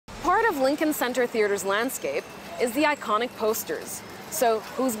of Lincoln Center Theater's landscape is the iconic posters. So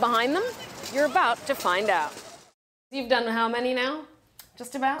who's behind them? You're about to find out. You've done how many now?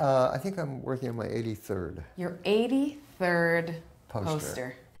 Just about? I think I'm working on my 83rd. Your 83rd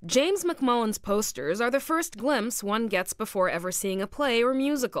poster. James McMullan's posters are the first glimpse one gets before ever seeing a play or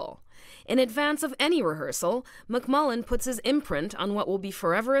musical. In advance of any rehearsal, McMullan puts his imprint on what will be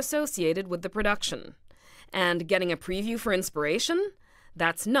forever associated with the production. And getting a preview for inspiration?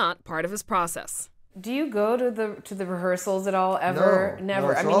 That's not part of his process. Do you go to the rehearsals at all, ever? No, never.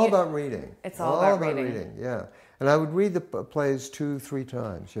 No, it's all about reading. It's all about reading. Yeah. And I would read the plays 2-3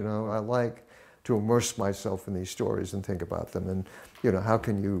 times, you know. I like to immerse myself in these stories and think about them. And, you know, how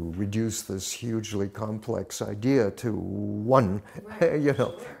can you reduce this hugely complex idea to one, you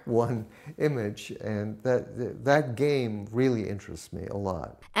know, one image? And that game really interests me a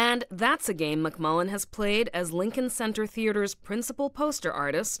lot. And that's a game McMullan has played as Lincoln Center Theater's principal poster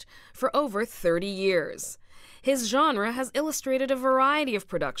artist for over 30 years. His genre has illustrated a variety of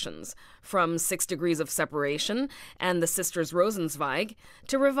productions, from 6 Degrees of Separation and The Sisters Rosenzweig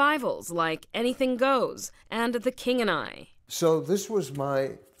to revivals like Anything Goes and The King and I. So this was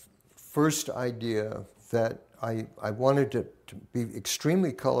my first idea, that I wanted it to be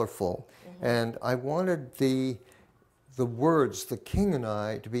extremely colorful, and I wanted the words, The King and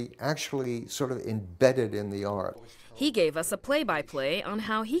I, to be actually sort of embedded in the art. He gave us a play-by-play on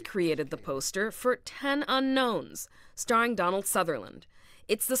how he created the poster for 10 Unknowns, starring Donald Sutherland.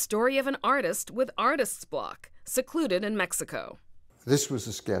 It's the story of an artist with artist's block, secluded in Mexico. This was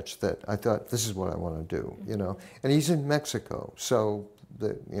a sketch that I thought, this is what I want to do, you know. And he's in Mexico, so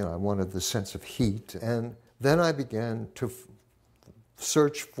I wanted the sense of heat. And then I began to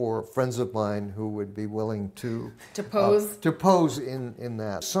search for friends of mine who would be willing to pose in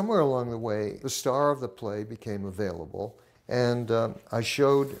that. Somewhere along the way, the star of the play became available, and I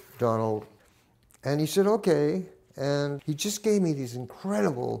showed Donald, and he said, okay, and he just gave me these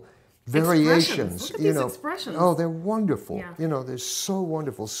incredible variations. Look at these expressions. Oh, they're wonderful. Yeah. You know, they're so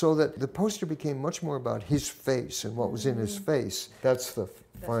wonderful. So that the poster became much more about his face and what was in his face. That's the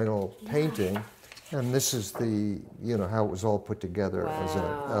final painting. And this is the, you know, how it was all put together as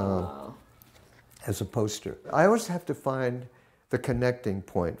a poster. I always have to find the connecting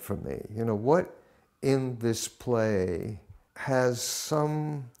point for me. You know, what in this play has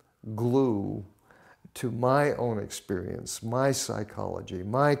some glue to my own experience, my psychology,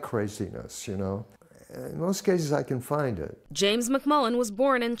 my craziness, you know. In most cases, I can find it. James McMullan was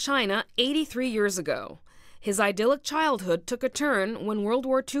born in China 83 years ago. His idyllic childhood took a turn when World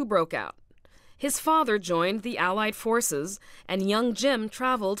War II broke out. His father joined the Allied forces, and young Jim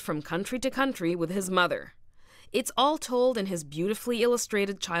traveled from country to country with his mother. It's all told in his beautifully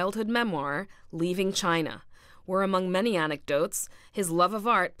illustrated childhood memoir, Leaving China, where among many anecdotes, his love of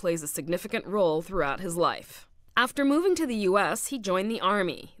art plays a significant role throughout his life. After moving to the U.S., he joined the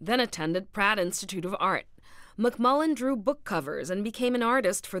Army, then attended Pratt Institute of Art. McMullan drew book covers and became an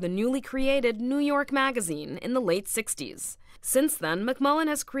artist for the newly created New York Magazine in the late 60s. Since then, McMullan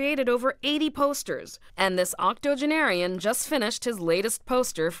has created over 80 posters, and this octogenarian just finished his latest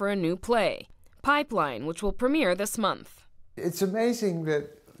poster for a new play, Pipeline, which will premiere this month. It's amazing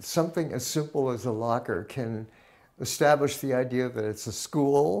that something as simple as a locker can establish the idea that it's a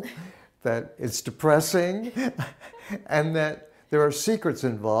school, that it's depressing, and that there are secrets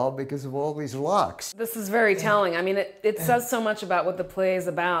involved because of all these locks. This is very telling. I mean, it says so much about what the play is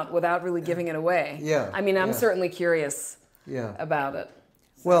about without really giving it away. Yeah. I mean, I'm certainly curious about it.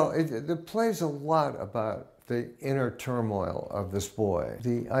 Well, the play's a lot about the inner turmoil of this boy.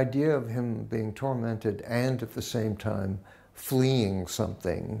 The idea of him being tormented and at the same time fleeing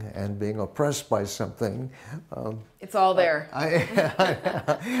something and being oppressed by something. It's all there.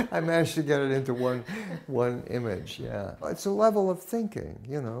 I managed to get it into one image, yeah. It's a level of thinking,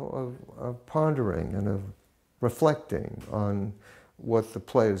 you know, of pondering and of reflecting on what the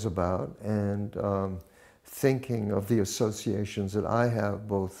play is about, and thinking of the associations that I have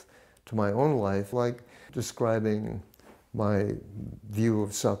both to my own life, like describing my view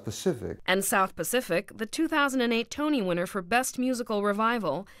of South Pacific. And South Pacific, the 2008 Tony winner for Best Musical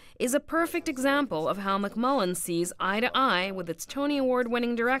Revival, is a perfect example of how McMullan sees eye to eye with its Tony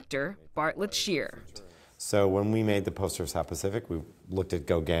Award-winning director, Bartlett Sher. So when we made the poster of South Pacific, we looked at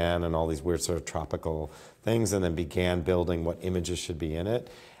Gauguin and all these weird sort of tropical things, and then began building what images should be in it.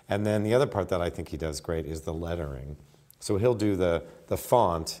 And then the other part that I think he does great is the lettering. So he'll do the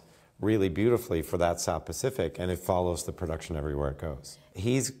font really beautifully for that South Pacific, and it follows the production everywhere it goes.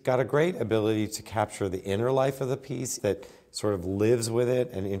 He's got a great ability to capture the inner life of the piece that sort of lives with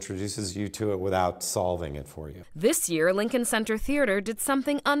it and introduces you to it without solving it for you. This year, Lincoln Center Theater did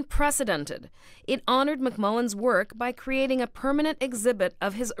something unprecedented. It honored McMullan's work by creating a permanent exhibit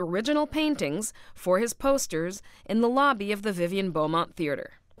of his original paintings for his posters in the lobby of the Vivian Beaumont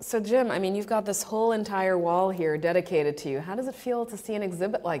Theater. So Jim, I mean, you've got this whole entire wall here dedicated to you. How does it feel to see an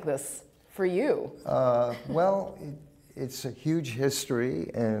exhibit like this for you? Well, it's a huge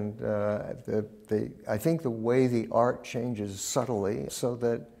history, and I think the way the art changes subtly so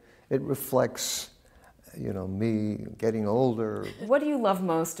that it reflects, you know, me getting older. What do you love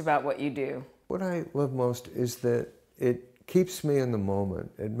most about what you do? What I love most is that it keeps me in the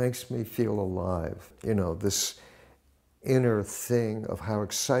moment. It makes me feel alive. You know, this inner thing of how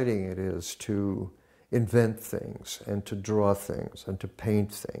exciting it is to invent things and to draw things and to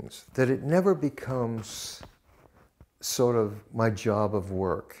paint things, that it never becomes sort of my job of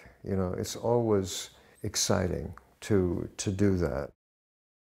work. You know, it's always exciting to do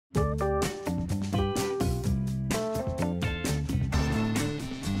that.